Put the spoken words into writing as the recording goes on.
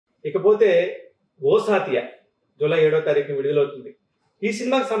ఇకపోతే ఓ సాతియా జూలై 7వ తారీఖు విడుదలవుతుంది. ఈ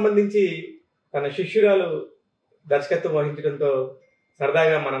సినిమాకి సంబంధించి తన శిష్యురాలు దర్శకత్వం వహించడంతో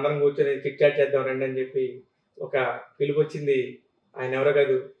సరదాగా మనందరం కూర్చొని చిట్ చాట్ చేద్దాం రండి అని చెప్పి ఒక పిలుపు వచ్చింది. ఆయన ఎవరో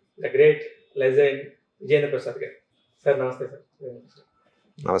కాదు, the great legend Vijayendra Prasad గారు. సార్ నమస్తే. సార్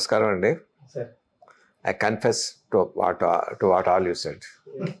నమస్కారం అండి. Sir I confess to what all you said.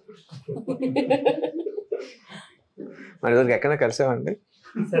 మరి ఇద్దరికి ఎక్కడ కలిసామండి?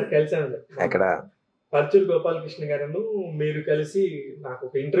 Sir కలిసాను sir. ఎక్కడ? పర్చూరు గోపాలకృష్ణ గారు మీరు కలిసి నాకు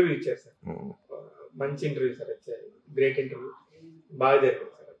ఒక ఇంటర్వ్యూ ఇచ్చారు సార్. మంచి ఇంటర్వ్యూ సార్, గ్రేట్ ఇంటర్వ్యూ, బాగా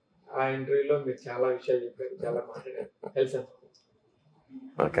జరిగింది సార్. ఆ ఇంటర్వ్యూలో మీరు చాలా విషయాలు చెప్పారు, చాలా మాట్లాడారు. కలిసాను.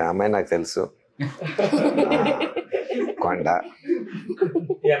 ఒక అమ్మాయి నాకు తెలుసు, కొండ.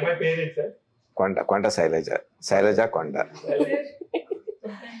 ఈ అమ్మాయి పేరేంటి సార్? కొండ శైలజ కొండ.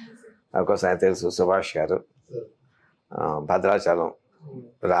 ఒక్కోసారి తెలుసు సుభాష్ గారు, భద్రాచలం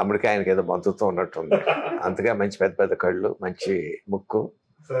రాముడికి ఆయనకి ఏదో బంధుత్వం ఉన్నట్టుంది. అంతగా మంచి పెద్ద పెద్ద కళ్ళు, మంచి ముక్కు,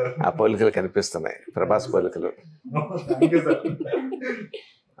 ఆ పోలికలు కనిపిస్తున్నాయి, ప్రభాస్ పోలికలు.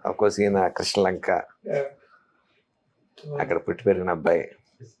 ఒక్కోసి ఈయన కృష్ణలంక, అక్కడ పుట్టి పెరిగిన అబ్బాయి,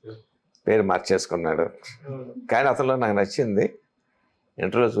 పేరు మార్చేసుకున్నాడు. కానీ అతను నాకు నచ్చింది.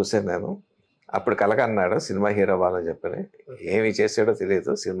 ఇంటర్వ్యూలో చూసాను నేను. అప్పుడు కలకన్నాడు సినిమా హీరో అవ్వాలని చెప్పని. ఏమి చేసాడో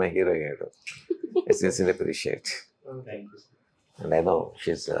తెలియదు, సినిమా హీరో అయ్యాడు. It's appreciate. And I know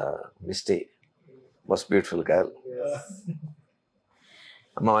she's Misty, most beautiful girl.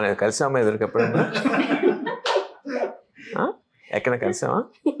 అమ్మ నేను కలిసామా ఎదురుకి ఎప్పుడన్నా? ఎక్కడ కలిసామా?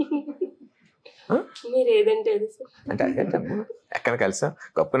 అంటే అదేంటమ్మా, ఎక్కడ కలిసా?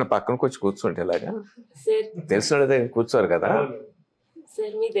 గొప్పన పక్కన వచ్చి కూర్చుంటే ఇలాగా తెలిసినదే కూర్చోరు కదా.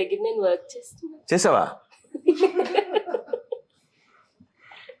 చేసావా?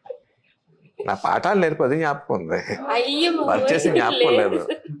 నా పాఠాలు నేర్పది జ్ఞాపకం ఉంది, వర్క్ చేసి జ్ఞాపకం లేదు.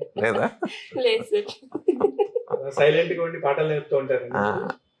 లేదా?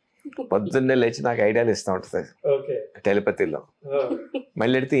 పొద్దున్నే లేచి నాకు ఐడియాలు ఇస్తూ ఉంటుంది టెలిపతిలో.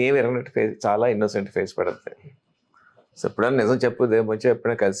 మళ్ళీ ఎడితే ఏమి ఎరగనట్టు ఫేస్, చాలా ఇన్నోసెంట్ ఫేస్ పడుతుంది. సో ఎప్పుడైనా నిజం చెప్పు దేమొచ్చి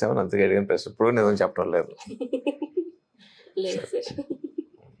ఎప్పుడైనా కలిసామని అంతగా అడిగిన ప్రశ్న ఇప్పుడు నిజం చెప్పడం లేదు.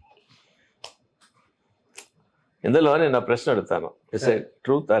 ఇందులో నేను ప్రశ్న అడుగుతాను, it's a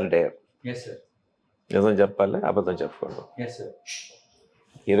truth or dare? నిజం చెప్పాలి, అబద్ధం చెప్పకూడదు.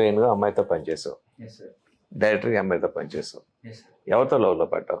 హీరోయిన్ గా అమ్మాయితో పనిచేసావు, డైరెక్టర్ గా అమ్మాయితో పనిచేసావు, ఎవరితో లవ్ లో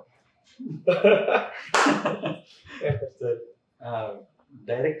పడ్డావు?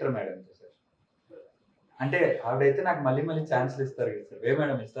 Director madam sir. అంటే ఆవిడైతే నాకు మళ్ళీ మళ్ళీ ఛాన్స్లు ఇస్తారు కదా సార్. ఏ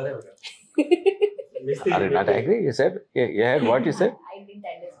మేడం ఇస్తారా? Are you not angry? You said, you heard what you said? I didn't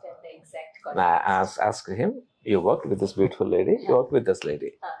understand the exact context. Ask him, you worked with this beautiful lady, you worked with this lady.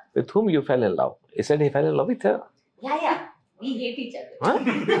 With whom you fell in love? He said he fell in love with her. Yeah. We hate each other. Huh?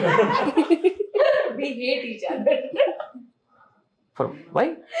 We hate each other. Why?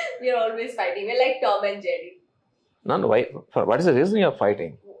 We are always fighting. We're like Tom and Jerry. No, why? What is the reason you are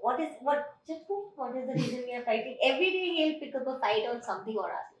fighting? What is the reason we are fighting? Every day he'll pick up a fight on something or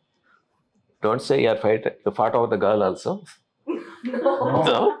other. Don't say you are fighting. You fought over the girl also.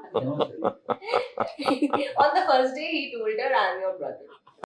 No. On the first day he told her, "I am your brother."